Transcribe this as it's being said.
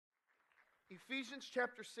Ephesians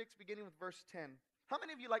chapter 6, beginning with verse 10. How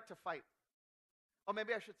many of you like to fight? Oh,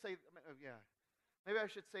 maybe I should say, maybe I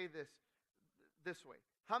should say this way.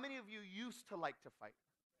 How many of you used to like to fight?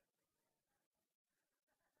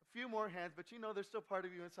 A few more hands, but you know there's still part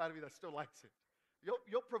of you inside of you that still likes it.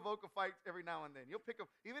 You'll provoke a fight every now and then. You'll pick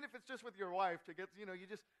up, even if it's just with your wife to get,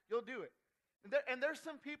 you'll do it. And there's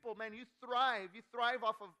some people, man, you thrive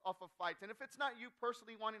off of fights. And if it's not you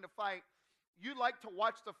personally wanting to fight, you like to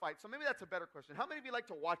watch the fight. So maybe that's a better question. How many of you like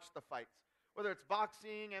to watch the fights? Whether it's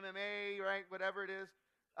boxing, MMA, right, whatever it is,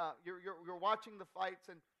 you're watching the fights.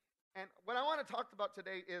 And what I want to talk about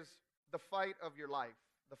today is the fight of your life.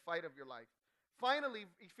 The fight of your life. Finally,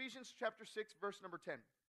 Ephesians chapter 6, verse number 10.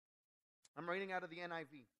 I'm reading out of the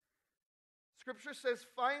NIV. Scripture says,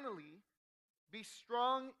 finally, be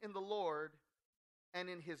strong in the Lord and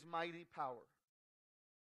in his mighty power.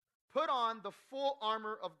 Put on the full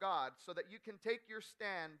armor of God so that you can take your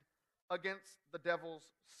stand against the devil's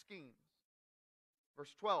schemes.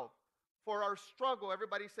 Verse 12. For our struggle,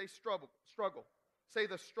 everybody say struggle. Say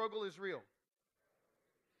the struggle is real.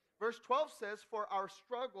 Verse 12 says, for our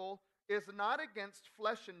struggle is not against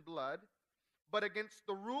flesh and blood, but against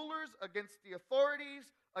the rulers, against the authorities,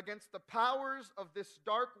 against the powers of this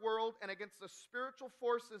dark world, and against the spiritual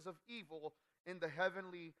forces of evil in the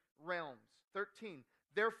heavenly realms. 13.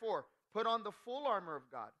 Therefore, put on the full armor of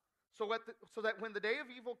God, so that when the day of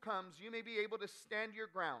evil comes, you may be able to stand your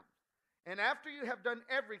ground. And after you have done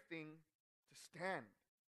everything, to stand.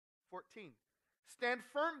 14. Stand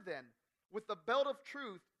firm then, with the belt of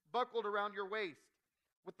truth buckled around your waist,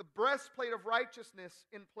 with the breastplate of righteousness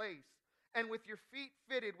in place, and with your feet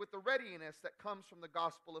fitted with the readiness that comes from the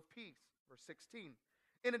gospel of peace. Verse 16.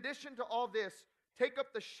 In addition to all this, take up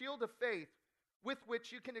the shield of faith, with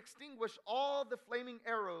which you can extinguish all the flaming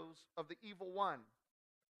arrows of the evil one.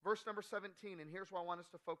 Verse number 17, and here's where I want us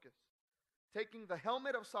to focus. Taking the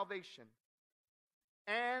helmet of salvation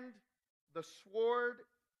and the sword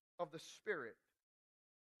of the Spirit,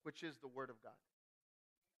 which is the word of God.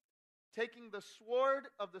 Taking the sword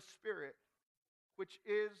of the Spirit, which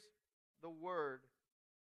is the word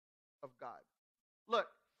of God. Look,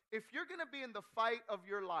 if you're going to be in the fight of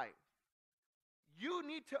your life, you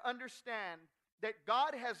need to understand that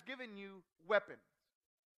God has given you weapons.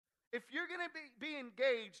 If you're going to be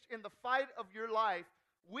engaged in the fight of your life,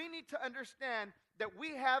 we need to understand that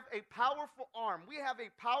we have a powerful arm. We have a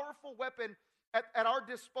powerful weapon at our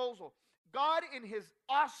disposal. God, in his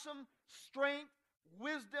awesome strength,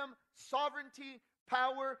 wisdom, sovereignty,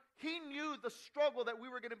 power, he knew the struggle that we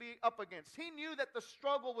were going to be up against. He knew that the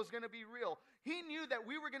struggle was going to be real. He knew that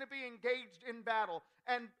we were going to be engaged in battle.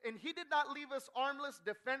 And he did not leave us armless,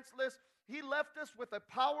 defenseless. He left us with a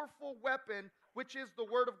powerful weapon, which is the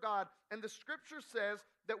word of God. And the scripture says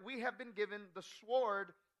that we have been given the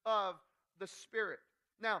sword of the Spirit.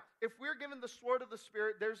 Now, if we're given the sword of the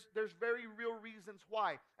Spirit, there's very real reasons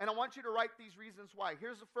why. And I want you to write these reasons why.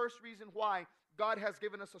 Here's the first reason why God has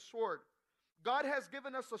given us a sword. God has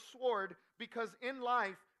given us a sword because in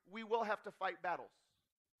life we will have to fight battles.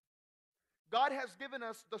 God has given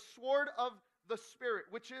us the sword of the Spirit,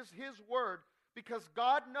 which is his word, because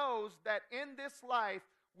God knows that in this life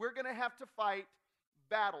we're going to have to fight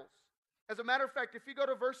battles. As a matter of fact, if you go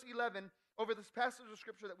to verse 11 over this passage of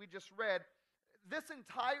scripture that we just read, this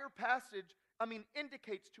entire passage,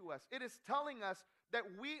 indicates to us. It is telling us that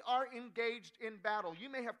we are engaged in battle. You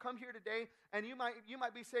may have come here today and you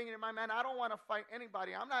might be saying in your mind, man, I don't want to fight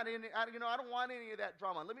anybody. I'm not in it. I don't want any of that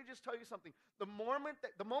drama. Let me just tell you something. The moment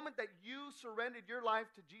that you surrendered your life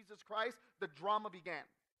to Jesus Christ, the drama began.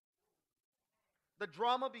 The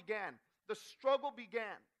drama began. The struggle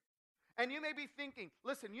began. And you may be thinking,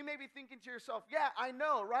 listen, you may be thinking to yourself, yeah, I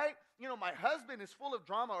know, right? My husband is full of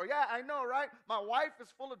drama. Or yeah, I know, right? My wife is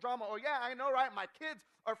full of drama. Or yeah, I know, right? My kids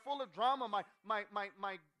are full of drama. My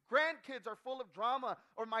grandkids are full of drama.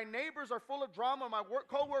 Or my neighbors are full of drama. My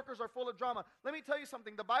co-workers are full of drama. Let me tell you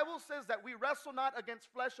something. The Bible says that we wrestle not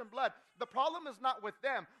against flesh and blood. The problem is not with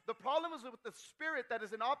them. The problem is with the spirit that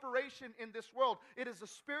is in operation in this world. It is the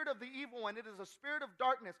spirit of the evil one. It is a spirit of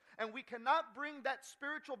darkness. And we cannot bring that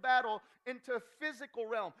spiritual battle into a physical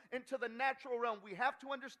realm, into the natural realm. We have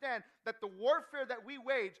to understand that the warfare that we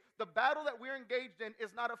wage, the battle that we're engaged in,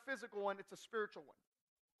 is not a physical one, it's a spiritual one.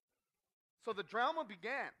 So the drama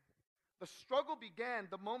began. The struggle began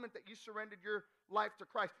the moment that you surrendered your life to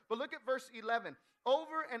Christ. But look at verse 11.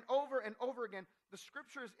 Over and over and over again, the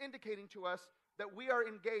scripture is indicating to us that we are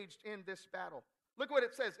engaged in this battle. Look what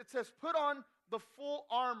it says. It says, put on the full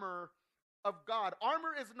armor of God.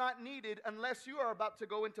 Armor is not needed unless you are about to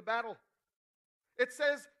go into battle. It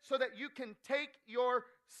says, so that you can take your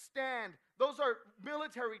stand. Those are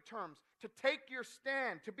military terms. To take your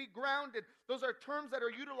stand, to be grounded. Those are terms that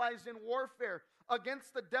are utilized in warfare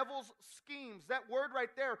against the devil's schemes. That word right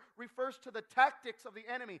there refers to the tactics of the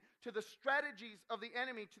enemy, to the strategies of the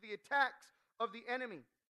enemy, to the attacks of the enemy.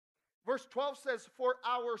 Verse 12 says, for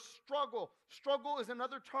our struggle. Struggle is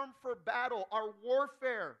another term for battle, our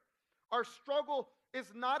warfare. Our struggle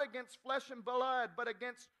is not against flesh and blood, but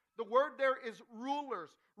against, the word there is rulers.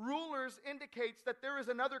 Rulers indicates that there is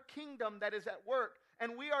another kingdom that is at work,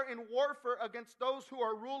 and we are in warfare against those who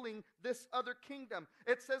are ruling this other kingdom.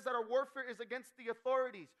 It says that our warfare is against the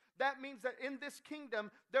authorities. That means that in this kingdom,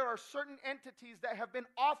 there are certain entities that have been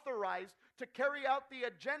authorized to carry out the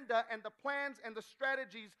agenda and the plans and the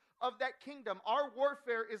strategies of that kingdom. Our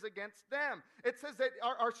warfare is against them. It says that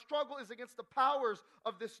our struggle is against the powers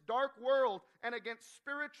of this dark world and against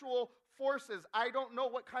spiritual forces. I don't know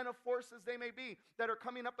what kind of forces they may be that are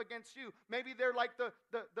coming up against you. Maybe they're like the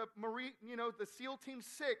Marine, the SEAL Team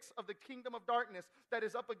 6 of the kingdom of darkness that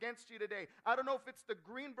is up against you today. I don't know if it's the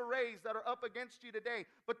Green Berets that are up against you today,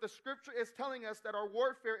 but the scripture is telling us that our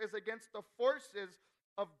warfare is against the forces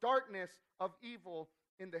of darkness, of evil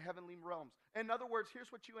in the heavenly realms. In other words,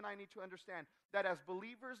 here's what you and I need to understand, that as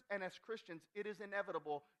believers and as Christians, it is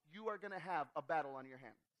inevitable you are going to have a battle on your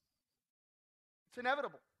hands. It's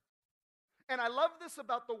inevitable. And I love this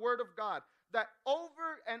about the Word of God, that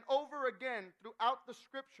over and over again throughout the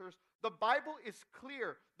Scriptures, the Bible is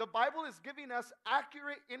clear. The Bible is giving us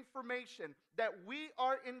accurate information that we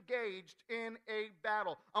are engaged in a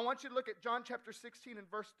battle. I want you to look at John chapter 16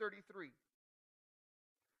 and verse 33.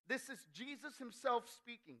 This is Jesus himself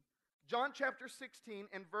speaking. John chapter 16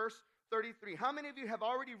 and verse 33. How many of you have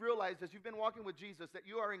already realized as you've been walking with Jesus that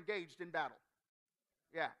you are engaged in battle?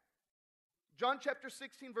 Yeah. John chapter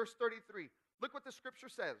 16 verse 33. Look what the scripture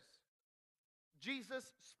says.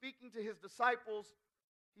 Jesus speaking to his disciples,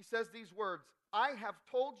 he says these words, I have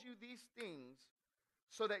told you these things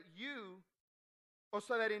so that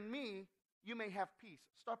in me you may have peace.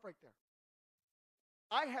 Stop right there.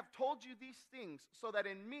 I have told you these things so that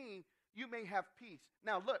in me you may have peace.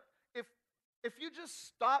 Now look, if you just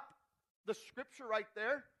stop the scripture right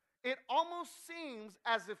there, it almost seems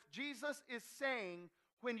as if Jesus is saying,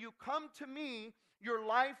 when you come to me, your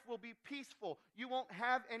life will be peaceful. You won't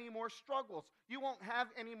have any more struggles. You won't have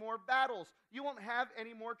any more battles. You won't have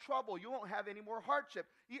any more trouble. You won't have any more hardship.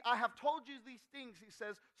 I have told you these things, he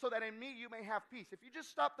says, so that in me you may have peace. If you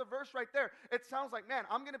just stop the verse right there, it sounds like, man,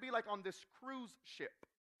 I'm going to be like on this cruise ship.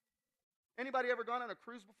 Anybody ever gone on a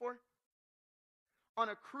cruise before? On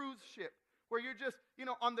a cruise ship, where you're just,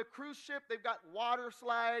 on the cruise ship, they've got water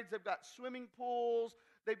slides, they've got swimming pools,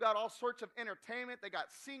 they've got all sorts of entertainment. They got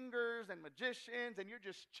singers and magicians, and you're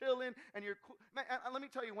just chilling, and you're cool. Man, let me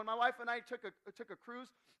tell you, when my wife and I took a cruise,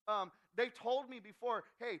 they told me before,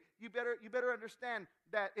 hey, you better understand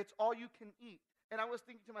that it's all you can eat. And I was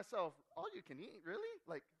thinking to myself, all you can eat, really?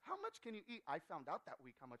 Like, how much can you eat? I found out that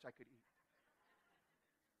week how much I could eat,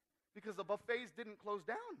 because the buffets didn't close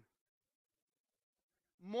down.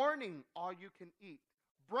 Morning, all you can eat.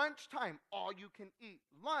 Brunch time, all you can eat.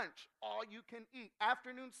 Lunch, all you can eat.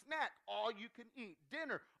 Afternoon snack, all you can eat.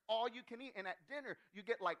 Dinner, all you can eat. And at dinner, you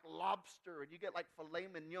get like lobster, and you get like filet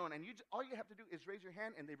mignon, and all you have to do is raise your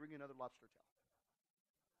hand, and they bring you another lobster tail.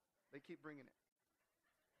 They keep bringing it.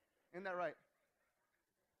 Isn't that right?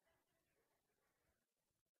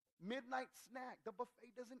 Midnight snack, the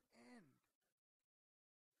buffet doesn't end.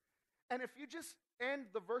 And if you just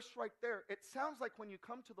end the verse right there, it sounds like when you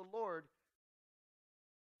come to the Lord,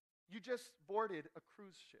 you just boarded a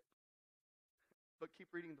cruise ship. But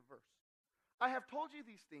keep reading the verse. I have told you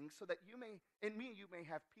these things so that in me you may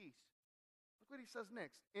have peace. Look what he says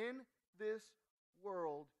next. In this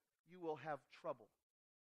world you will have trouble.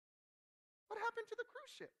 What happened to the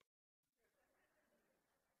cruise ship?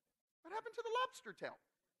 What happened to the lobster tail?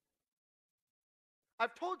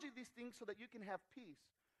 I've told you these things so that you can have peace.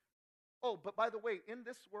 Oh, but by the way, in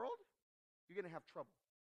this world, you're going to have trouble.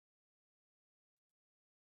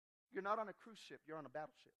 You're not on a cruise ship, you're on a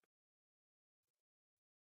battleship.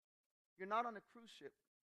 You're not on a cruise ship,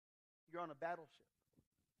 you're on a battleship.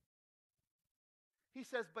 He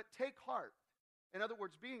says, but take heart. In other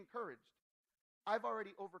words, be encouraged. I've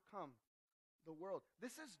already overcome the world.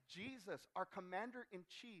 This is Jesus, our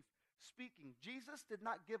commander-in-chief, speaking. Jesus did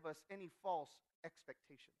not give us any false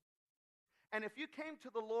expectations. And if you came to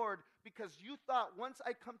the Lord because you thought, once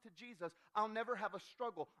I come to Jesus, I'll never have a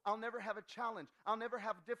struggle, I'll never have a challenge, I'll never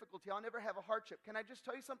have difficulty, I'll never have a hardship. Can I just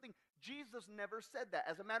tell you something? Jesus never said that.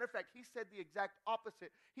 As a matter of fact, he said the exact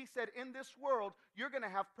opposite. He said, in this world, you're going to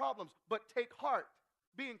have problems, but take heart.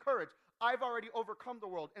 Be encouraged. I've already overcome the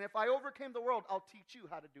world. And if I overcame the world, I'll teach you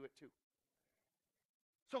how to do it too.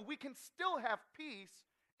 So we can still have peace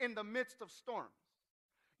in the midst of storms.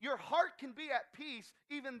 Your heart can be at peace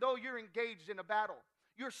even though you're engaged in a battle.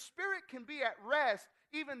 Your spirit can be at rest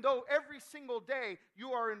even though every single day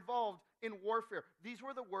you are involved in warfare. These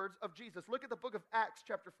were the words of Jesus. Look at the book of Acts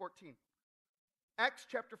chapter 14. Acts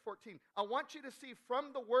chapter 14. I want you to see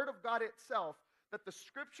from the word of God itself that the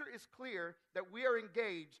scripture is clear that we are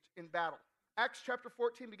engaged in battle. Acts chapter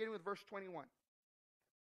 14, beginning with verse 21.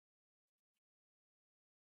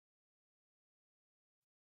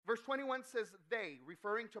 Verse 21 says, they,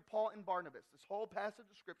 referring to Paul and Barnabas. This whole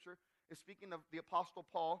passage of scripture is speaking of the apostle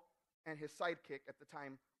Paul and his sidekick at the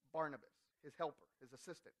time, Barnabas, his helper, his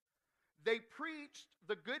assistant. They preached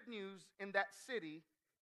the good news in that city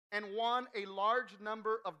and won a large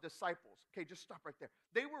number of disciples. Okay, just stop right there.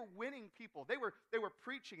 They were winning people. They were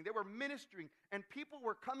preaching. They were ministering. And people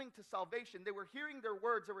were coming to salvation. They were hearing their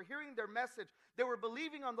words. They were hearing their message. They were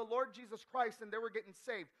believing on the Lord Jesus Christ, and they were getting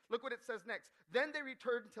saved. Look what it says next. Then they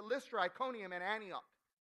returned to Lystra, Iconium, and Antioch.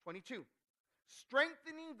 22.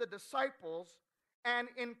 Strengthening the disciples and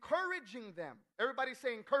encouraging them. Everybody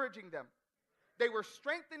say encouraging them. They were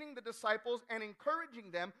strengthening the disciples and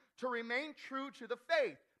encouraging them to remain true to the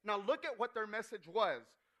faith. Now look at what their message was.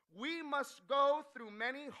 We must go through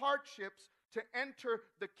many hardships to enter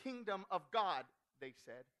the kingdom of God, they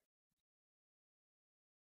said.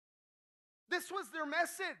 This was their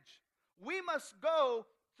message. We must go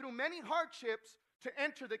through many hardships to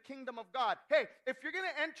enter the kingdom of God. Hey, if you're going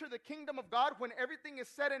to enter the kingdom of God when everything is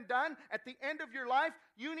said and done at the end of your life,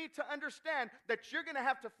 you need to understand that you're going to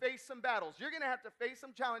have to face some battles. You're going to have to face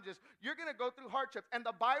some challenges. You're going to go through hardships. And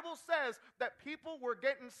the Bible says that people were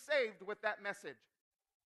getting saved with that message.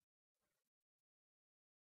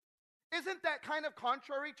 Isn't that kind of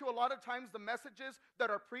contrary to a lot of times the messages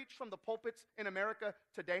that are preached from the pulpits in America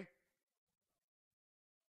today?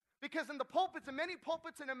 Because in the pulpits, in many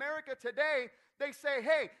pulpits in America today, they say,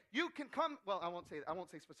 hey, you can come. Well, I won't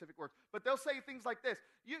say specific words, but they'll say things like this.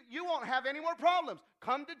 You won't have any more problems.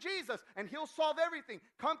 Come to Jesus and he'll solve everything.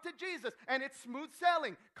 Come to Jesus and it's smooth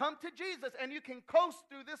sailing. Come to Jesus and you can coast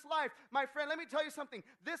through this life. My friend, let me tell you something.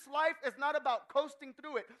 This life is not about coasting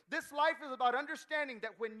through it. This life is about understanding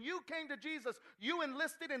that when you came to Jesus, you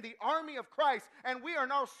enlisted in the army of Christ, and we are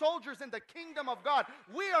now soldiers in the kingdom of God.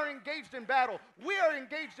 We are engaged in battle. We are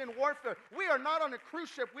engaged in warfare. We are not on a cruise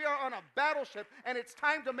ship. We are on a battleship, and it's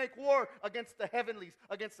time to make war against the heavenlies,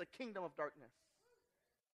 against the kingdom of darkness.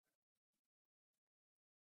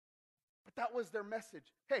 But that was their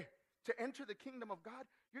message. Hey, to enter the kingdom of God,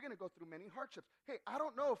 you're going to go through many hardships. Hey, I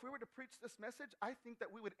don't know if we were to preach this message, I think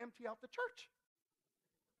that we would empty out the church.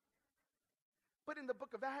 But in the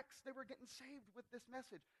book of Acts, they were getting saved with this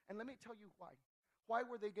message. And let me tell you why. Why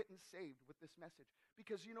were they getting saved with this message?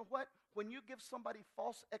 Because you know what? When you give somebody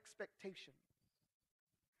false expectation,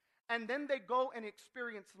 and then they go and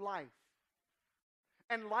experience life,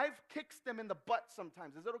 and life kicks them in the butt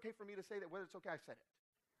sometimes. Is it okay for me to say that? Whether it's okay, I said it.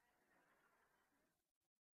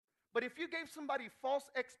 But if you gave somebody false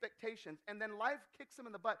expectations and then life kicks them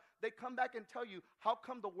in the butt, they come back and tell you, how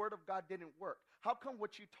come the word of God didn't work? How come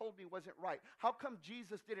what you told me wasn't right? How come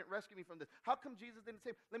Jesus didn't rescue me from this? How come Jesus didn't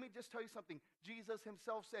save me? Let me just tell you something. Jesus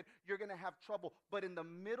himself said, you're going to have trouble. But in the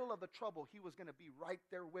middle of the trouble, he was going to be right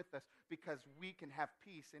there with us because we can have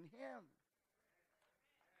peace in him.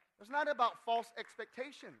 It's not about false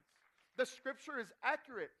expectations. The scripture is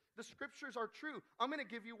accurate. The scriptures are true. I'm going to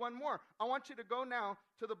give you one more. I want you to go now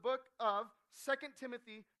to the book of 2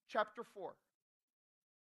 Timothy chapter 4.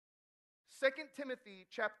 2 Timothy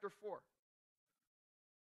chapter 4.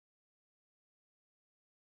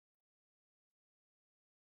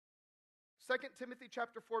 Second Timothy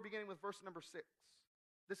chapter 4, beginning with verse number 6.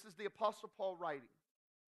 This is the Apostle Paul writing.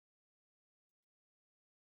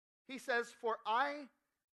 He says, for I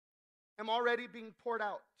am already being poured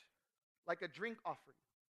out like a drink offering,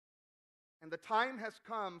 and the time has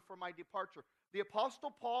come for my departure. The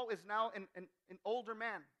Apostle Paul is now an older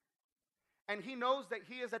man, and he knows that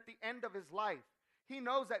he is at the end of his life. He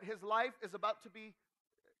knows that his life is about to be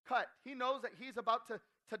cut. He knows that he's about to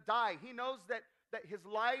die. He knows that his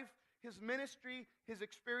life, his ministry, his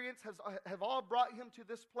experience have all brought him to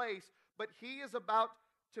this place, but he is about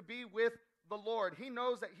to be with the Lord. He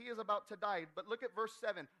knows that he is about to die. But look at verse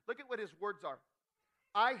 7. Look at what his words are.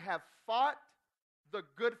 I have fought the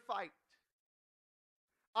good fight.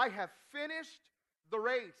 I have finished the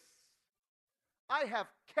race. I have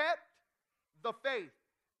kept the faith.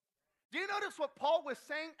 Do you notice what Paul was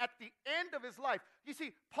saying at the end of his life? You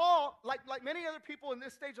see, Paul, like many other people in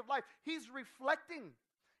this stage of life, he's reflecting.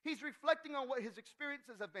 He's reflecting on what his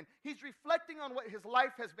experiences have been. He's reflecting on what his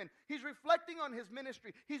life has been. He's reflecting on his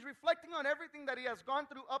ministry. He's reflecting on everything that he has gone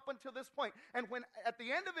through up until this point. And when at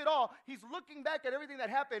the end of it all, he's looking back at everything that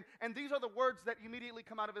happened, and these are the words that immediately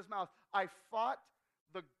come out of his mouth. I fought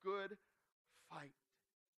the good fight.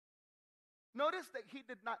 Notice that he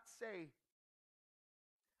did not say,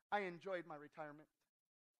 I enjoyed my retirement.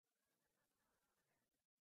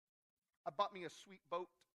 I bought me a sweet boat,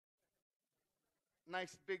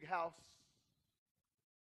 nice big house,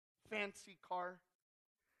 fancy car.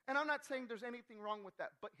 And I'm not saying there's anything wrong with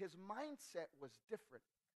that, but his mindset was different.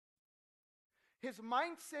 His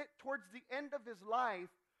mindset towards the end of his life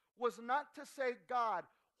was not to say, God,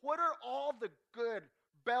 what are all the good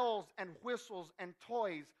bells and whistles and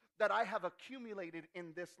toys that I have accumulated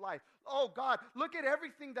in this life? Oh God, look at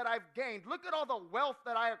everything that I've gained. Look at all the wealth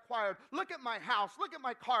that I acquired. Look at my house. Look at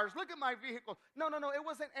my cars. Look at my vehicles. No, it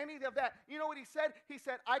wasn't any of that. You know what he said? He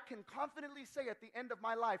said, I can confidently say at the end of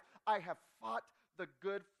my life, I have fought the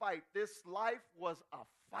good fight. This life was a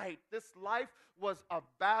fight. This life was a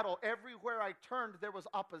battle. Everywhere I turned, there was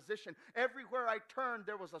opposition. Everywhere I turned,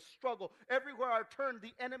 there was a struggle. Everywhere I turned,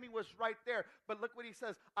 the enemy was right there. But look what he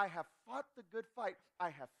says. I have fought the good fight. I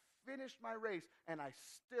have finished my race, and I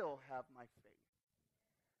still have my faith.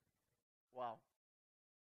 Wow.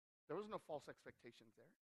 There was no false expectations there.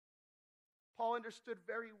 Paul understood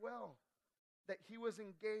very well that he was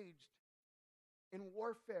engaged in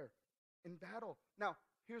warfare, in battle. Now,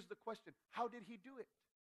 here's the question. How did he do it?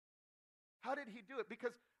 How did he do it?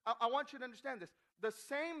 Because I want you to understand this. The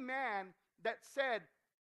same man that said,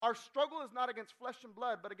 our struggle is not against flesh and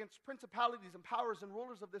blood, but against principalities and powers and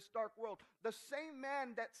rulers of this dark world. The same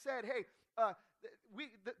man that said, hey,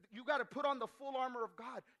 you got to put on the full armor of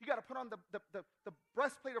God. You got to put on the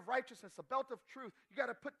breastplate of righteousness, the belt of truth. You got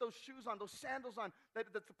to put those shoes on, those sandals on. That's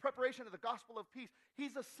the preparation of the gospel of peace.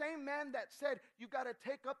 He's the same man that said, you got to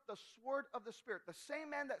take up the sword of the Spirit. The same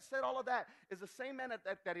man that said all of that is the same man that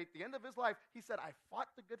at the end of his life, he said, I fought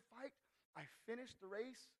the good fight. I finished the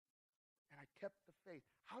race. And I kept the faith.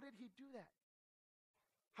 How did he do that?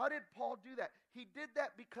 How did Paul do that? He did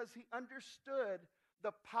that because he understood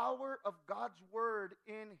the power of God's word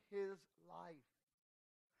in his life.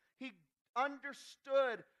 He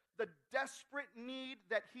understood the desperate need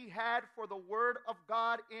that he had for the word of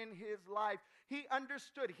God in his life. He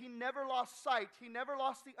understood. He never lost sight. He never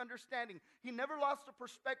lost the understanding. He never lost the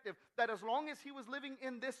perspective that as long as he was living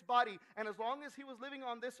in this body and as long as he was living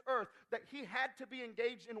on this earth, that he had to be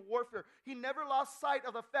engaged in warfare. He never lost sight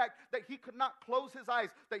of the fact that he could not close his eyes,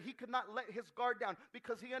 that he could not let his guard down,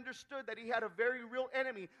 because he understood that he had a very real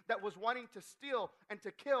enemy that was wanting to steal and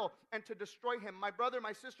to kill and to destroy him. My brother,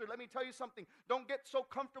 my sister, let me tell you something. Don't get so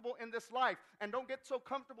comfortable in this life and don't get so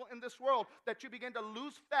comfortable in this world that you begin to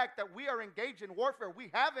lose fact that we are engaged in warfare.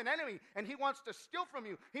 We have an enemy, and he wants to steal from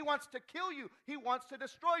you. He wants to kill you. He wants to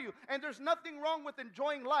destroy you. And there's nothing wrong with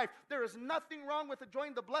enjoying life. There is nothing wrong with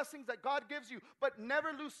enjoying the blessings that God gives you, but never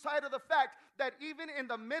lose sight of the fact that even in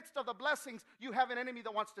the midst of the blessings, you have an enemy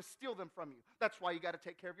that wants to steal them from you. That's why you got to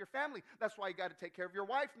take care of your family. That's why you got to take care of your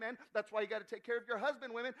wife, men. That's why you got to take care of your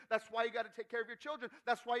husband, women. That's why you got to take care of your children.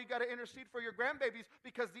 That's why you got to intercede for your grandbabies,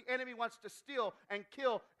 because the enemy wants to steal and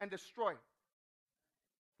kill and destroy.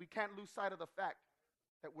 We can't lose sight of the fact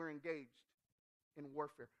that we're engaged in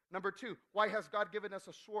warfare. Number two, why has God given us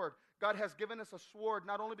a sword? God has given us a sword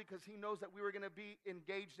not only because he knows that we were going to be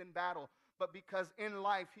engaged in battle, but because in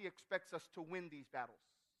life he expects us to win these battles.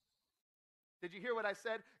 Did you hear what I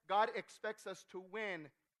said? God expects us to win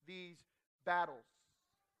these battles.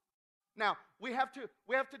 Now, we have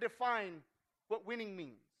to define what winning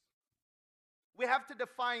means. We have to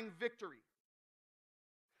define victory.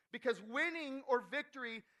 Because winning or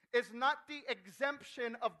victory is not the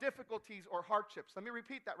exemption of difficulties or hardships. Let me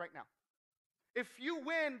repeat that right now. If you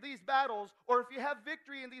win these battles, or if you have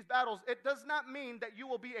victory in these battles, it does not mean that you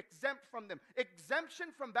will be exempt from them. Exemption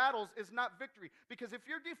from battles is not victory. Because if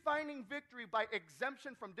you're defining victory by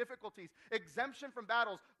exemption from difficulties, exemption from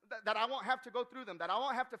battles, that I won't have to go through them, that I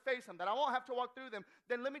won't have to face them, that I won't have to walk through them,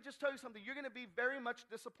 then let me just tell you something. You're going to be very much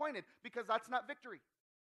disappointed, because that's not victory.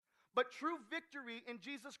 But true victory in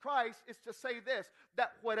Jesus Christ is to say this,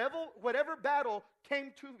 that whatever battle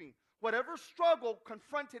came to me, whatever struggle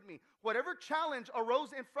confronted me, whatever challenge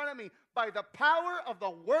arose in front of me, by the power of the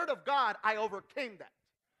Word of God, I overcame that.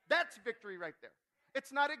 That's victory right there.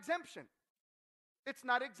 It's not exemption. It's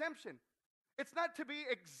not exemption. It's not to be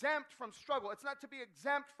exempt from struggle. It's not to be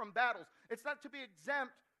exempt from battles. It's not to be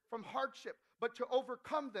exempt from hardship. But to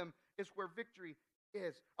overcome them is where victory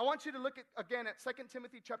is. I want you to look again at 2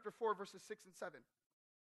 Timothy chapter 4, verses 6 and 7.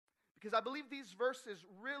 Because I believe these verses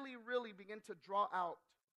really begin to draw out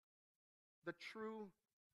the true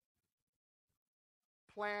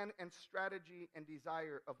plan and strategy and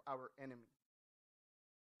desire of our enemy.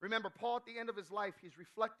 Remember, Paul at the end of his life, he's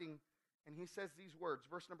reflecting, and he says these words,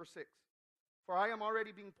 verse number 6. For I am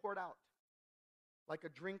already being poured out like a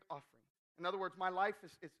drink offering. In other words, my life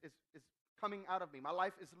is coming out of me. My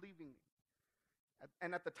life is leaving me.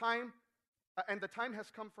 And the time has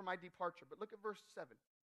come for my departure. But look at verse 7.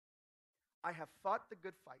 I have fought the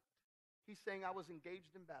good fight. He's saying I was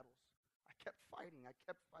engaged in battles. I kept fighting. I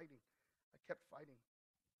kept fighting. I kept fighting.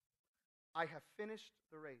 I have finished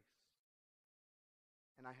the race.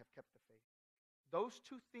 And I have kept the faith. Those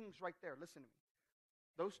two things right there, listen to me.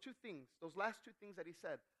 Those two things, those last two things that he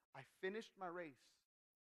said, I finished my race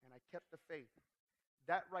and I kept the faith.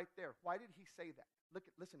 That right there, why did he say that?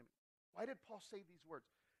 Listen to me. Why did Paul say these words?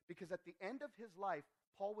 Because at the end of his life,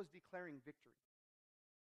 Paul was declaring victory.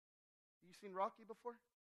 You seen Rocky before?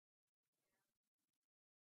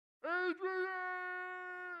 Adrian!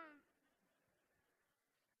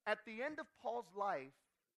 At the end of Paul's life,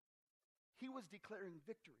 he was declaring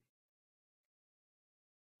victory.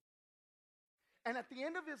 And at the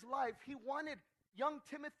end of his life, he wanted young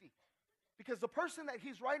Timothy, because the person that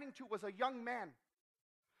he's writing to was a young man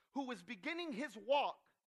who was beginning his walk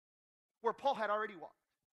where Paul had already walked.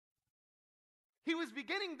 He was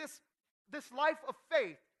beginning this life of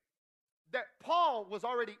faith that Paul was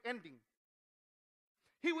already ending.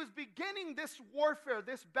 He was beginning this warfare,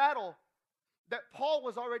 this battle that Paul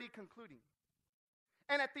was already concluding.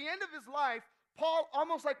 And at the end of his life, Paul,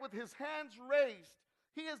 almost like with his hands raised,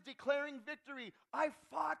 he is declaring victory. I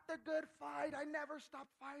fought the good fight. I never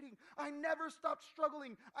stopped fighting. I never stopped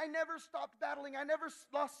struggling. I never stopped battling. I never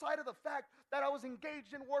lost sight of the fact that I was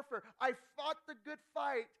engaged in warfare. I fought the good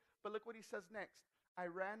fight. But look what he says next. I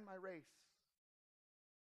ran my race.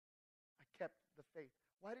 I kept the faith.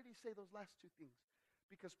 Why did he say those last two things?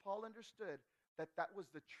 Because Paul understood that that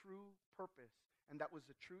was the true purpose and that was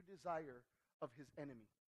the true desire of his enemy,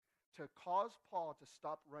 to cause Paul to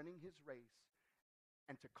stop running his race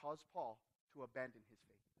and to cause Paul to abandon his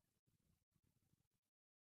faith.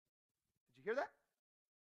 Did you hear that?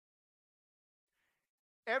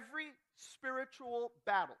 Every spiritual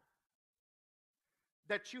battle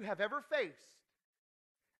that you have ever faced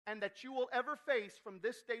and that you will ever face from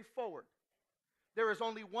this day forward, there is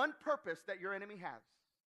only one purpose that your enemy has: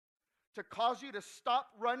 to cause you to stop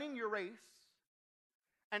running your race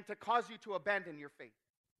and to cause you to abandon your faith.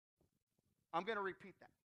 I'm going to repeat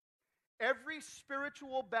that. Every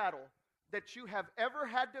spiritual battle that you have ever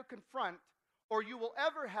had to confront or you will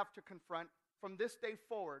ever have to confront from this day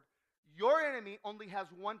forward, your enemy only has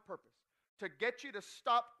one purpose: to get you to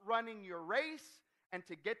stop running your race and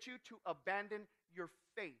to get you to abandon your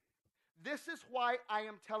faith. This is why I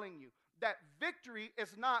am telling you that victory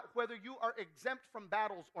is not whether you are exempt from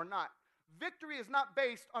battles or not. Victory is not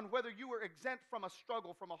based on whether you were exempt from a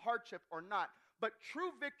struggle, from a hardship or not. But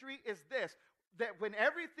true victory is this: that when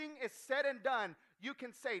everything is said and done, you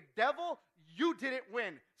can say, devil, you didn't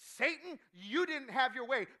win. Satan, you didn't have your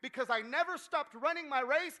way, because I never stopped running my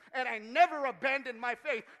race and I never abandoned my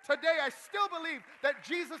faith. Today I still believe that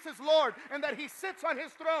Jesus is Lord and that he sits on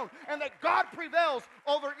his throne and that God prevails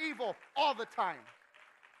over evil all the time.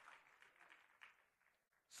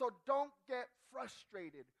 So don't get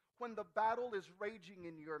frustrated when the battle is raging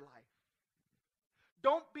in your life.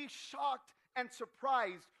 Don't be shocked and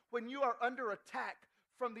surprised when you are under attack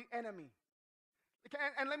from the enemy.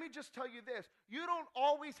 And let me just tell you this: you don't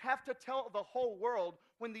always have to tell the whole world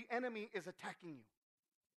when the enemy is attacking you.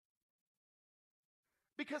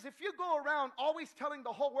 Because if you go around always telling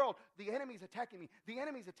the whole world, the enemy's attacking me, the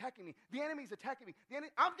enemy's attacking me, the enemy's attacking me,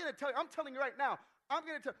 I'm going to tell you, I'm telling you right now, I'm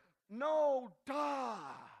going to tell, no, duh.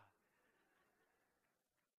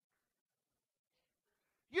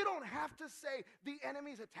 You don't have to say, the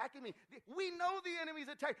enemy's attacking me. We know the enemy's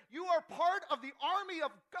attacking. You are part of the army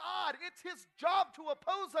of God. It's his job to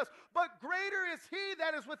oppose us. But greater is he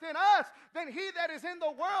that is within us than he that is in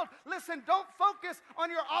the world. Listen, don't focus on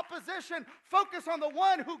your opposition. Focus on the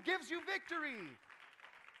one who gives you victory.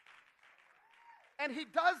 And he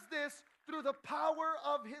does this through the power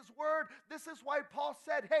of his word. This is why Paul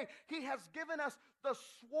said, hey, he has given us the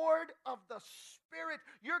sword of the Spirit.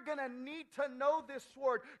 You're going to need to know this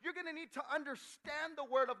sword. You're going to need to understand the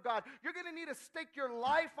word of God. You're going to need to stake your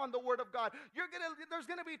life on the word of God. There's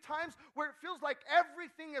going to be times where it feels like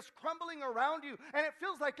everything is crumbling around you and it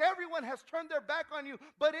feels like everyone has turned their back on you.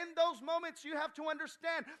 But in those moments, you have to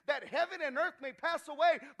understand that heaven and earth may pass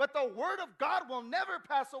away, but the word of God will never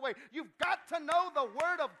pass away. You've got to know the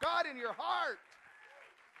word of God in your heart.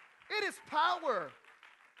 It is power.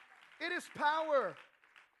 It is power.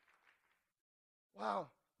 Wow.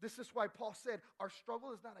 This is why Paul said, our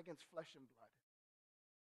struggle is not against flesh and blood.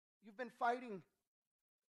 You've been fighting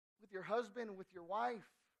with your husband, with your wife,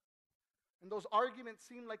 and those arguments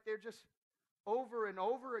seem like they're just over and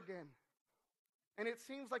over again. And it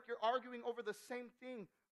seems like you're arguing over the same thing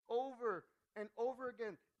over and over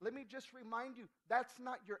again. Let me just remind you, that's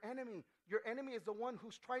not your enemy. Your enemy is the one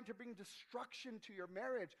who's trying to bring destruction to your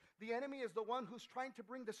marriage. The enemy is the one who's trying to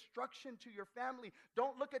bring destruction to your family.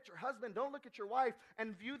 Don't look at your husband, don't look at your wife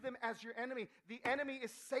and view them as your enemy. The enemy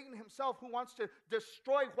is Satan himself, who wants to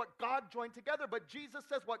destroy what God joined together. But Jesus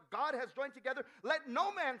says, what God has joined together, let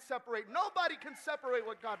no man separate. Nobody can separate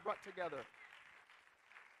what God brought together.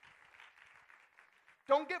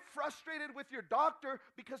 Don't get frustrated with your doctor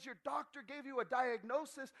because your doctor gave you a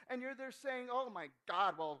diagnosis and you're there saying, oh my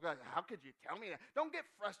God, well, how could you tell me that? Don't get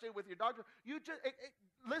frustrated with your doctor. You just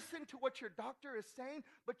listen to what your doctor is saying,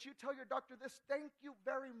 but you tell your doctor this: thank you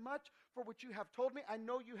very much for what you have told me. I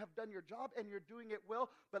know you have done your job and you're doing it well,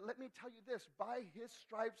 but let me tell you this: by his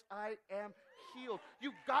stripes I am healed.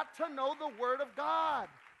 You got to know the word of God.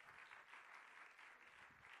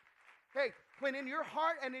 Hey, when in your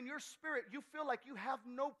heart and in your spirit you feel like you have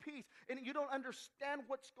no peace and you don't understand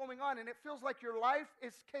what's going on and it feels like your life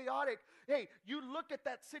is chaotic, hey, you look at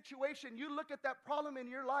that situation, you look at that problem in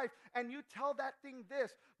your life, and you tell that thing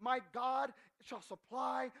this: my God shall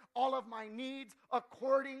supply all of my needs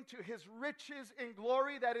according to his riches in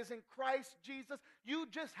glory that is in Christ Jesus. You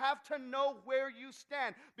just have to know where you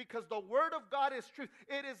stand, because the word of God is truth.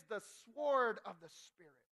 It is the sword of the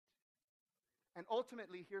Spirit. And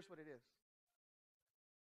ultimately, here's what it is.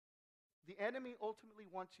 The enemy ultimately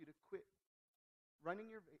wants you to quit running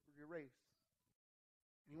your race.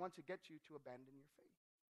 And he wants to get you to abandon your faith.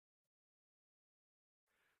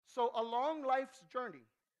 So along life's journey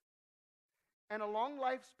and along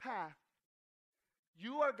life's path,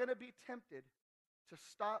 you are going to be tempted to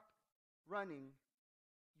stop running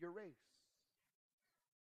your race.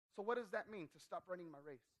 So what does that mean, to stop running my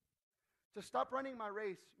race? To stop running my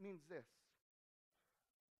race means this: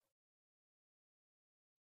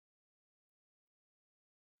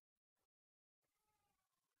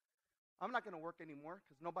 I'm not going to work anymore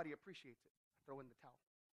because nobody appreciates it. I throw in the towel.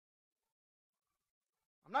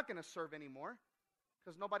 I'm not going to serve anymore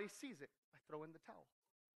because nobody sees it. I throw in the towel.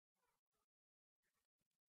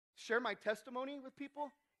 Share my testimony with people?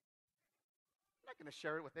 I'm not going to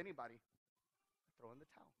share it with anybody. I throw in the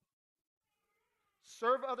towel.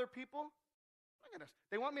 Serve other people?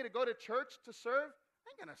 They want me to go to church to serve?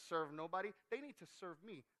 I ain't going to serve nobody. They need to serve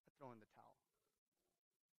me. I throw in the towel.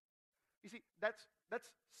 You see, that's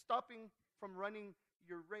stopping from running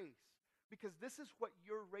your race. Because this is what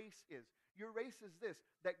your race is. Your race is this: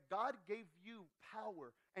 that God gave you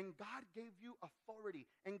power, and God gave you authority,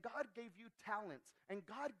 and God gave you talents, and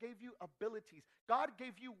God gave you abilities. God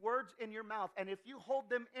gave you words in your mouth, and if you hold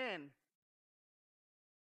them in,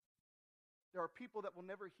 there are people that will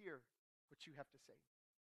never hear what you have to say.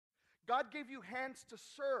 God gave you hands to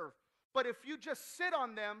serve, but if you just sit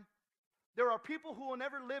on them, there are people who will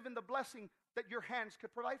never live in the blessing that your hands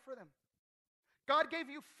could provide for them. God gave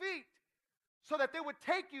you feet so that they would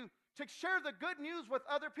take you to share the good news with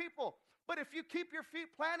other people. But if you keep your feet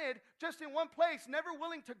planted just in one place, never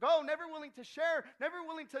willing to go, never willing to share, never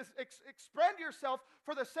willing to expand yourself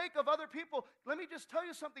for the sake of other people, let me just tell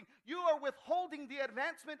you something. You are withholding the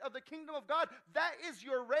advancement of the kingdom of God. That is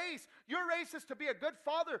your race. Your race is to be a good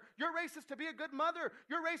father. Your race is to be a good mother.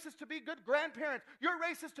 Your race is to be a good grandparent. Your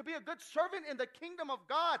race is to be a good servant in the kingdom of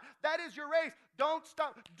God. That is your race. Don't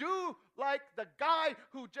stop. Do like the guy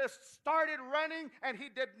who just started running and he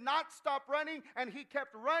did not stop running and he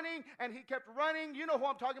kept running and he kept running. You know who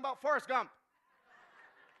I'm talking about, Forrest Gump.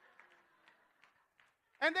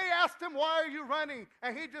 And they asked him, why are you running?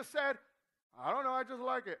 And he just said, I don't know, I just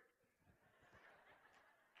like it.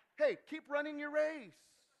 Hey, keep running your race.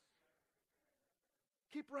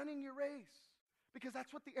 Keep running your race, because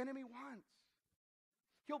that's what the enemy wants.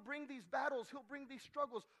 He'll bring these battles, he'll bring these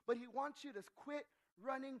struggles, but he wants you to quit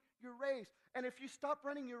running your race. And if you stop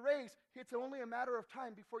running your race, it's only a matter of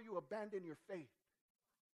time before you abandon your faith.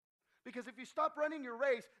 Because if you stop running your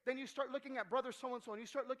race, then you start looking at brother so-and-so, and you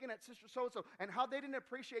start looking at sister so-and-so, and how they didn't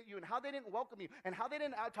appreciate you, and how they didn't welcome you, and how they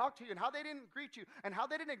didn't talk to you, and how they didn't greet you, and how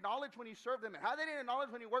they didn't acknowledge when you served them, and how they didn't acknowledge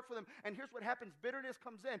when you worked for them. And here's what happens. Bitterness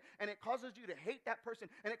comes in, and it causes you to hate that person,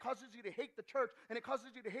 and it causes you to hate the church, and it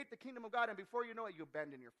causes you to hate the kingdom of God, and before you know it, you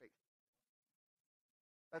abandon your faith.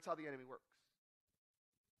 That's how the enemy works.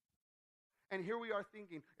 And here we are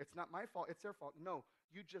thinking, it's not my fault, it's their fault. No,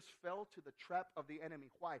 you just fell to the trap of the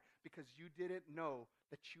enemy. Why? Because you didn't know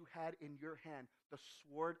that you had in your hand the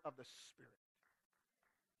sword of the Spirit,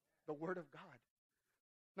 the Word of God.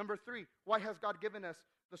 Number 3, why has God given us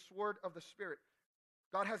the sword of the Spirit?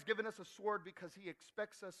 God has given us a sword because he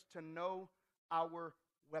expects us to know our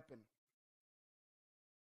weapon.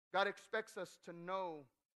 God expects us to know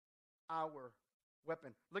our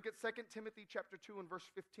weapon. Look at 2 Timothy chapter 2 and verse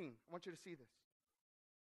 15. I want you to see this.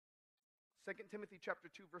 2 Timothy chapter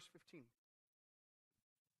 2 verse 15.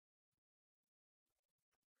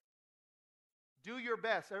 Do your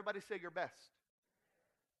best. Everybody say your best.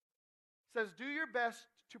 It says, do your best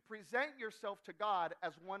to present yourself to God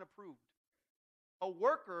as one approved, a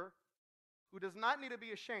worker who does not need to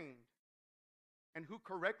be ashamed and who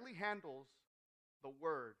correctly handles the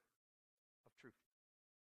word of truth.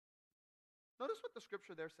 Notice what the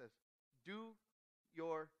scripture there says. Do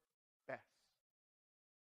your best.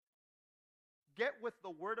 Get with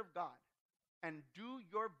the word of God and do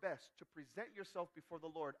your best to present yourself before the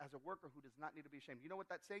Lord as a worker who does not need to be ashamed. You know what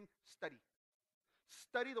that's saying? Study.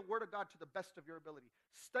 Study the word of God to the best of your ability.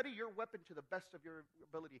 Study your weapon to the best of your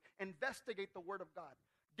ability. Investigate the word of God.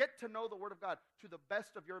 Get to know the word of God to the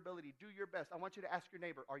best of your ability. Do your best. I want you to ask your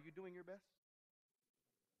neighbor, are you doing your best?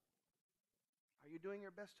 Are you doing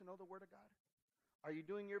your best to know the word of God? Are you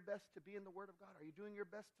doing your best to be in the word of God? Are you doing your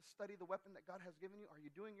best to study the weapon that God has given you? Are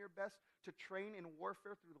you doing your best to train in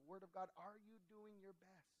warfare through the word of God? Are you doing your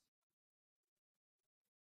best?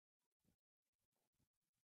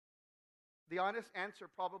 The honest answer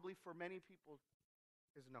probably for many people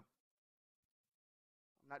is no.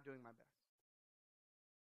 I'm not doing my best.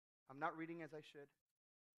 I'm not reading as I should.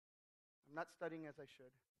 I'm not studying as I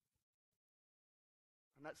should.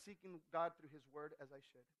 I'm not seeking God through his word as I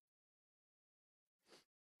should.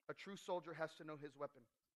 A true soldier has to know his weapon.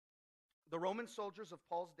 The Roman soldiers of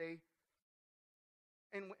Paul's day,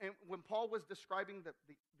 and when Paul was describing the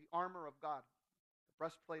armor of God, the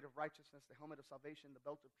breastplate of righteousness, the helmet of salvation, the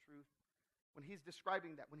belt of truth, when he's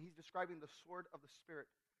describing that, when he's describing the sword of the Spirit,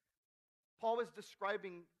 Paul is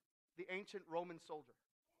describing the ancient Roman soldier.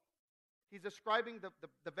 He's describing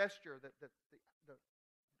the vesture,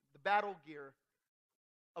 the battle gear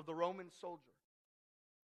of the Roman soldier.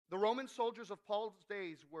 The Roman soldiers of Paul's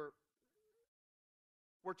days were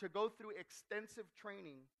to go through extensive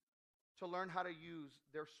training to learn how to use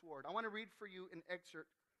their sword. I want to read for you an excerpt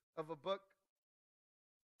of a book.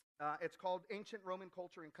 It's called Ancient Roman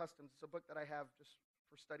Culture and Customs. It's a book that I have just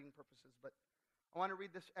for studying purposes, but I want to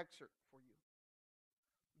read this excerpt for you.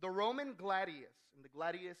 The Roman gladius, and the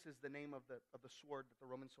gladius is the name of the sword that the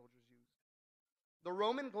Roman soldiers used. The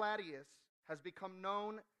Roman gladius has become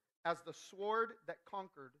known as the sword that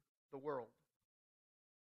conquered the world.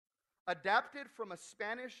 Adapted from a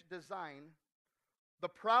Spanish design, the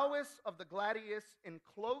prowess of the gladius in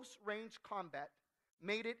close-range combat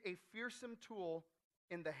made it a fearsome tool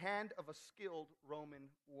in the hand of a skilled Roman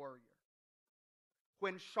warrior.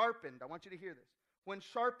 When sharpened, I want you to hear this, when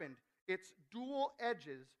sharpened, its dual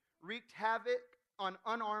edges wreaked havoc on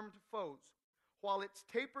unarmed foes, while its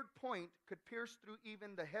tapered point could pierce through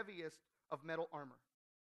even the heaviest of metal armor.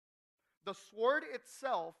 The sword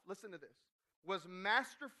itself, listen to this, was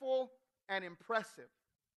masterful and impressive.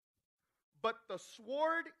 But the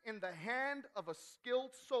sword in the hand of a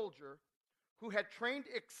skilled soldier who had trained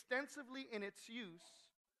extensively in its use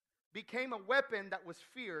became a weapon that was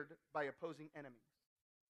feared by opposing enemies.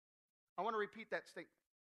 I want to repeat that statement.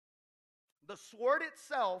 The sword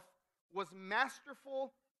itself was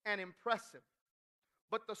masterful and impressive.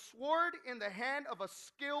 But the sword in the hand of a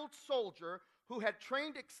skilled soldier who had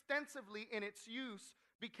trained extensively in its use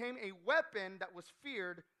became a weapon that was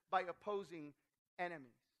feared by opposing enemies.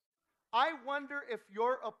 I wonder if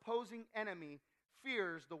your opposing enemy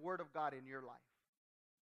fears the word of God in your life.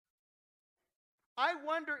 I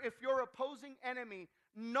wonder if your opposing enemy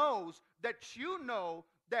knows that you know,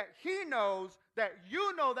 that he knows, that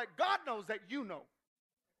you know, that God knows that you know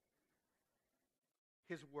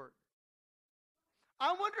his word.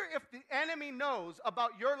 I wonder if the enemy knows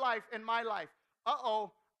about your life and my life.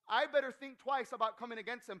 I better think twice about coming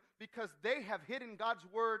against him because they have hidden God's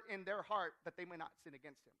word in their heart that they may not sin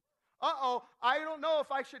against him. I don't know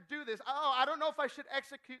if I should do this. I don't know if I should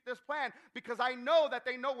execute this plan because I know that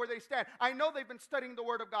they know where they stand. I know they've been studying the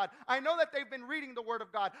word of God. I know that they've been reading the word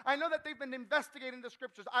of God. I know that they've been investigating the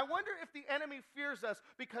scriptures. I wonder if the enemy fears us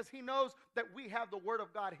because he knows that we have the word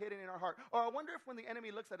of God hidden in our heart. Or I wonder if when the enemy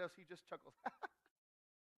looks at us, he just chuckles.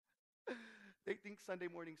 They think Sunday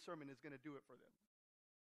morning sermon is going to do it for them.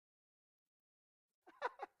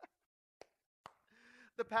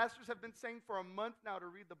 The pastors have been saying for a month now to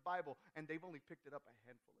read the Bible, and they've only picked it up a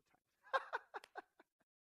handful of times.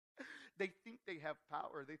 They think they have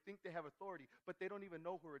power. They think they have authority, but they don't even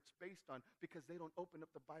know where it's based on because they don't open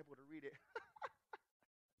up the Bible to read it.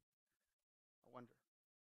 I wonder.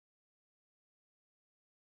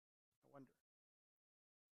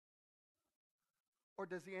 Or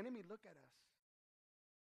does the enemy look at us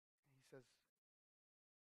and he says,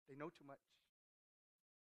 they know too much?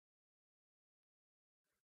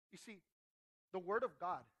 You see, the Word of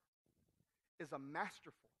God is a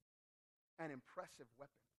masterful and impressive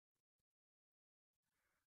weapon.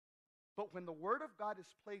 But when the Word of God is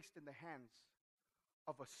placed in the hands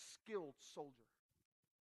of a skilled soldier,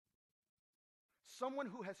 someone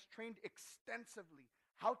who has trained extensively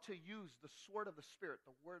how to use the sword of the Spirit,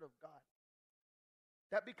 the Word of God,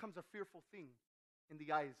 that becomes a fearful thing in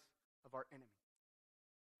the eyes of our enemy.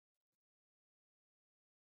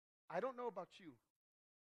 I don't know about you,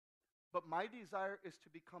 but my desire is to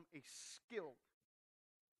become a skilled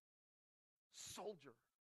soldier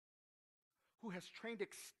who has trained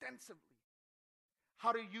extensively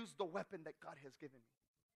how to use the weapon that God has given me.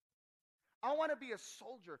 I want to be a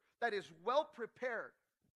soldier that is well prepared,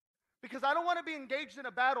 because I don't want to be engaged in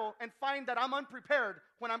a battle and find that I'm unprepared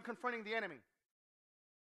when I'm confronting the enemy.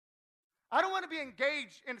 I don't want to be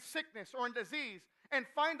engaged in sickness or in disease and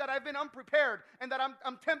find that I've been unprepared and that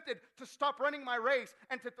I'm tempted to stop running my race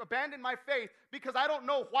and to abandon my faith because I don't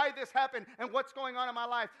know why this happened and what's going on in my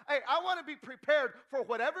life. Hey, I want to be prepared for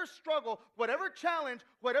whatever struggle, whatever challenge,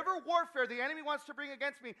 whatever warfare the enemy wants to bring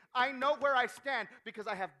against me. I know where I stand because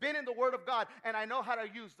I have been in the Word of God and I know how to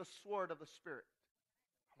use the sword of the Spirit.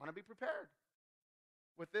 I want to be prepared.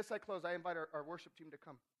 With this, I close. I invite our worship team to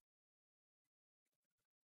come.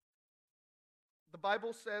 The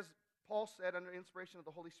Bible says, Paul said under inspiration of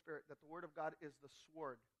the Holy Spirit, that the Word of God is the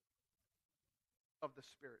sword of the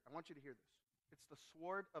Spirit. I want you to hear this. It's the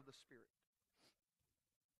sword of the Spirit.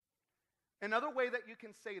 Another way that you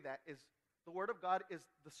can say that is the Word of God is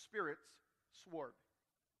the Spirit's sword.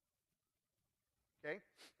 Okay?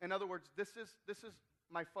 In other words, this is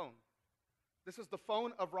my phone. This is the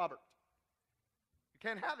phone of Robert. You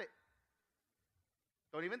can't have it.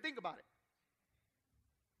 Don't even think about it.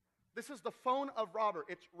 This is the phone of Robert.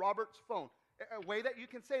 It's Robert's phone. A way that you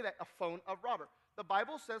can say that, a phone of Robert. The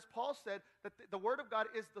Bible says, Paul said, that the Word of God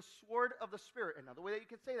is the sword of the Spirit. Another way that you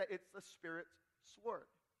can say that, it's the Spirit's sword.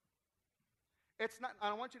 It's not,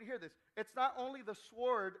 I want you to hear this, it's not only the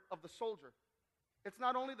sword of the soldier. It's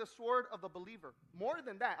not only the sword of the believer. More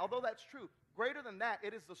than that, although that's true, greater than that,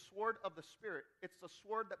 it is the sword of the Spirit. It's the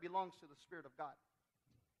sword that belongs to the Spirit of God.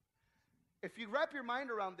 If you wrap your mind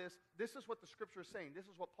around this, this is what the Scripture is saying. This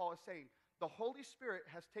is what Paul is saying. The Holy Spirit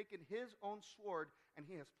has taken His own sword and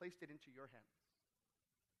He has placed it into your hands.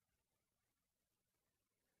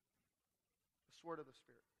 The sword of the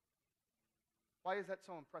Spirit. Why is that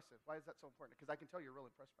so impressive? Why is that so important? Because I can tell you're real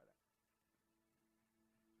impressed by that.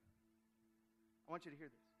 I want you to hear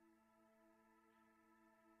this.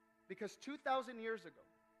 Because 2,000 years ago,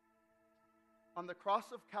 on the cross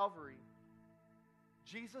of Calvary,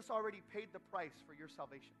 Jesus already paid the price for your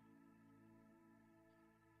salvation.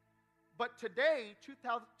 But today,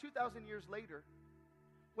 2,000 years later,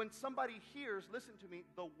 when somebody hears, listen to me,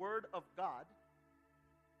 the Word of God,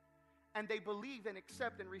 and they believe and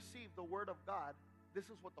accept and receive the Word of God, this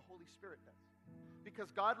is what the Holy Spirit does. Because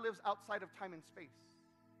God lives outside of time and space.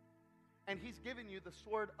 And He's given you the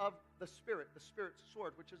sword of the Spirit's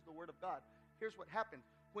sword, which is the Word of God. Here's what happens.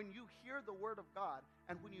 When you hear the Word of God,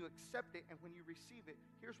 and when you accept it, and when you receive it,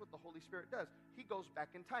 here's what the Holy Spirit does. He goes back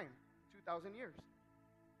in time, 2,000 years,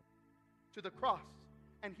 to the cross,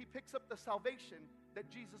 and He picks up the salvation that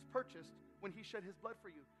Jesus purchased when He shed His blood for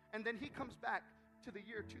you. And then He comes back to the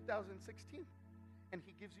year 2016, and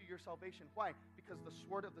He gives you your salvation. Why? Because the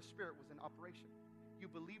sword of the Spirit was in operation. You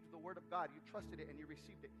believed the Word of God, you trusted it, and you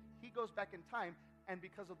received it. He goes back in time, and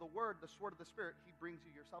because of the Word, the sword of the Spirit, He brings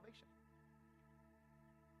you your salvation.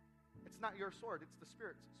 It's not your sword, it's the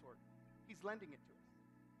Spirit's sword. He's lending it to us.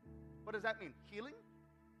 What does that mean? Healing?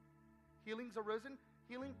 Healing's arisen?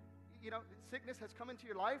 Healing, sickness has come into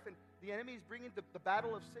your life and the enemy is bringing the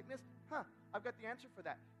battle of sickness? I've got the answer for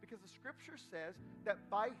that. Because the Scripture says that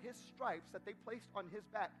by His stripes that they placed on His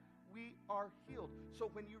back, we are healed. So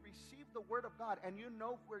when you receive the Word of God and you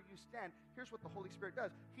know where you stand, here's what the Holy Spirit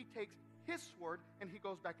does. He takes His sword and He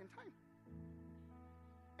goes back in time.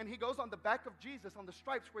 And He goes on the back of Jesus, on the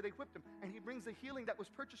stripes where they whipped Him, and He brings the healing that was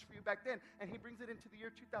purchased for you back then, and He brings it into the year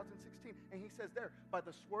 2016, and He says there, by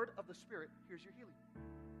the sword of the Spirit, here's your healing.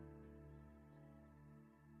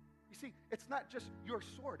 You see, it's not just your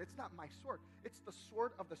sword. It's not my sword. It's the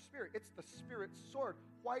sword of the Spirit. It's the Spirit's sword.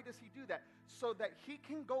 Why does He do that? So that He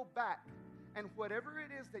can go back And whatever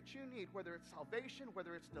it is that you need, whether it's salvation,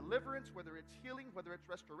 whether it's deliverance, whether it's healing, whether it's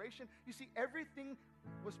restoration, you see, everything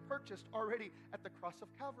was purchased already at the cross of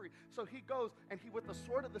Calvary. So he goes and he, with the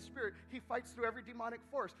sword of the Spirit, he fights through every demonic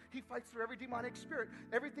force. He fights through every demonic spirit,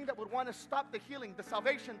 everything that would want to stop the healing, the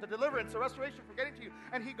salvation, the deliverance, the restoration from getting to you.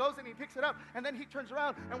 And he goes and he picks it up, and then he turns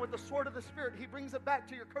around, and with the sword of the Spirit, he brings it back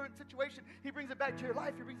to your current situation. He brings it back to your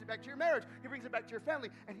life. He brings it back to your marriage. He brings it back to your family,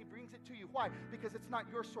 and he brings it to you. Why? Because it's not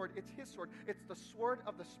your sword, it's his sword. It's the sword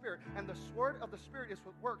of the Spirit, and the sword of the Spirit is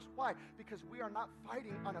what works. Why? Because we are not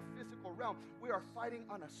fighting on a physical realm. We are fighting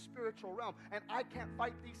on a spiritual realm, and I can't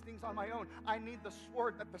fight these things on my own. I need the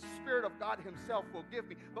sword that the Spirit of God himself will give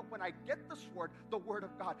me. But when I get the sword, the Word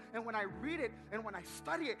of God, and when I read it, and when I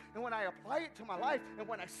study it, and when I apply it to my life, and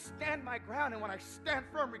when I stand my ground, and when I stand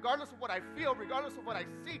firm, regardless of what I feel, regardless of what I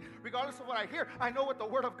see, regardless of what I hear, I know what the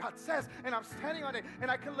Word of God says, and I'm standing on it, and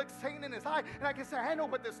I can look Satan in his eye, and I can say, I know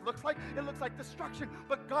what this looks like. It looks like destruction,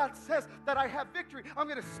 but God says that I have victory. I'm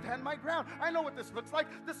going to stand my ground. I know what this looks like.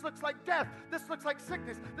 This looks like death. This looks like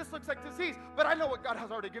sickness. This looks like disease, but I know what God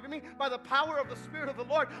has already given me. By the power of the Spirit of the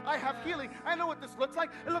Lord, I have healing. I know what this looks like.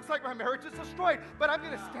 It looks like my marriage is destroyed, but I'm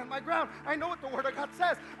going to stand my ground. I know what the Word of God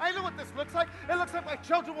says. I know what this looks like. It looks like my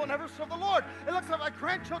children will never serve the Lord. It looks like my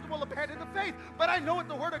grandchildren will abandon the faith, but I know what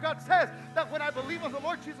the Word of God says, that when I believe on the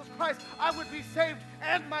Lord Jesus Christ, I would be saved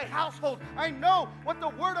and my household. I know what the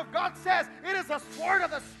Word of God says. It is a sword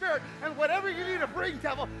of the Spirit, and whatever you need to bring,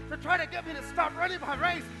 devil, to try to get me to stop running my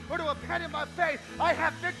race or to abandon my faith, I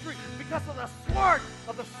have victory because of the sword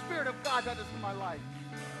of the Spirit of God that is in my life.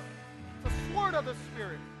 It's the sword of the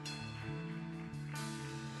Spirit.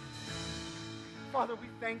 Father, we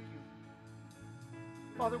thank you.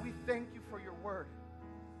 Father, we thank you for your word.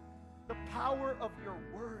 The power of your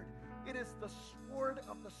word. It is the sword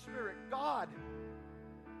of the Spirit. God,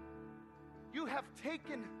 you have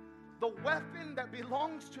taken the weapon that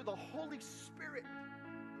belongs to the Holy Spirit,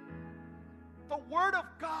 the Word of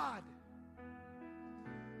God,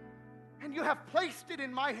 and you have placed it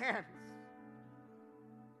in my hands.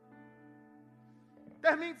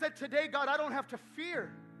 That means that today, God, I don't have to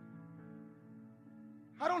fear.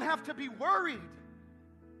 I don't have to be worried.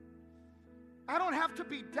 I don't have to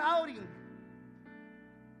be doubting.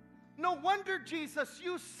 No wonder, Jesus,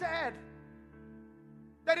 you said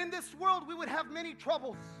that in this world we would have many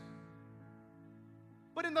troubles,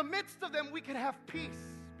 but in the midst of them we could have peace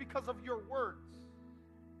because of your words.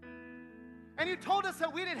 And you told us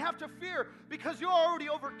that we didn't have to fear because you already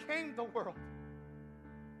overcame the world.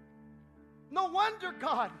 No wonder,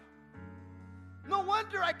 God. No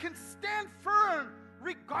wonder I can stand firm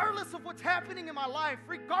regardless of what's happening in my life,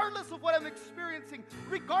 regardless of what I'm experiencing,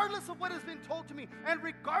 regardless of what has been told to me, and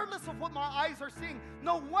regardless of what my eyes are seeing.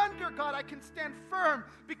 No wonder, God, I can stand firm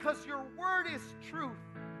because your word is truth.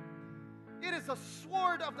 It is a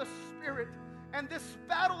sword of the Spirit. And this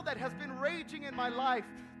battle that has been raging in my life,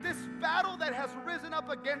 this battle that has risen up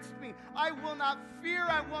against me, I will not fear,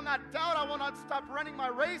 I will not doubt, I will not stop running my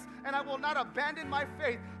race, and I will not abandon my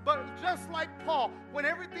faith. But just like Paul, when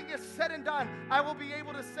everything is said and done, I will be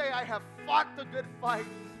able to say, I have fought the good fight,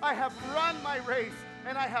 I have run my race,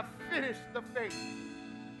 and I have finished the faith.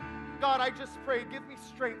 God, I just pray, give me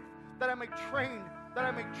strength that I may train, that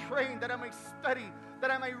I may train, that I may study, that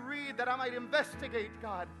I may read, that I might investigate,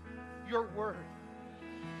 God, your word.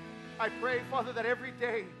 I pray, Father, that every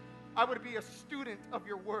day I would be a student of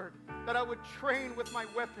your word, that I would train with my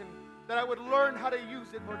weapon, that I would learn how to use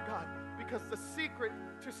it, Lord God, because the secret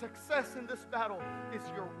to success in this battle is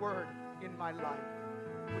your word in my life.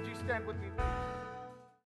 Would you stand with me, please?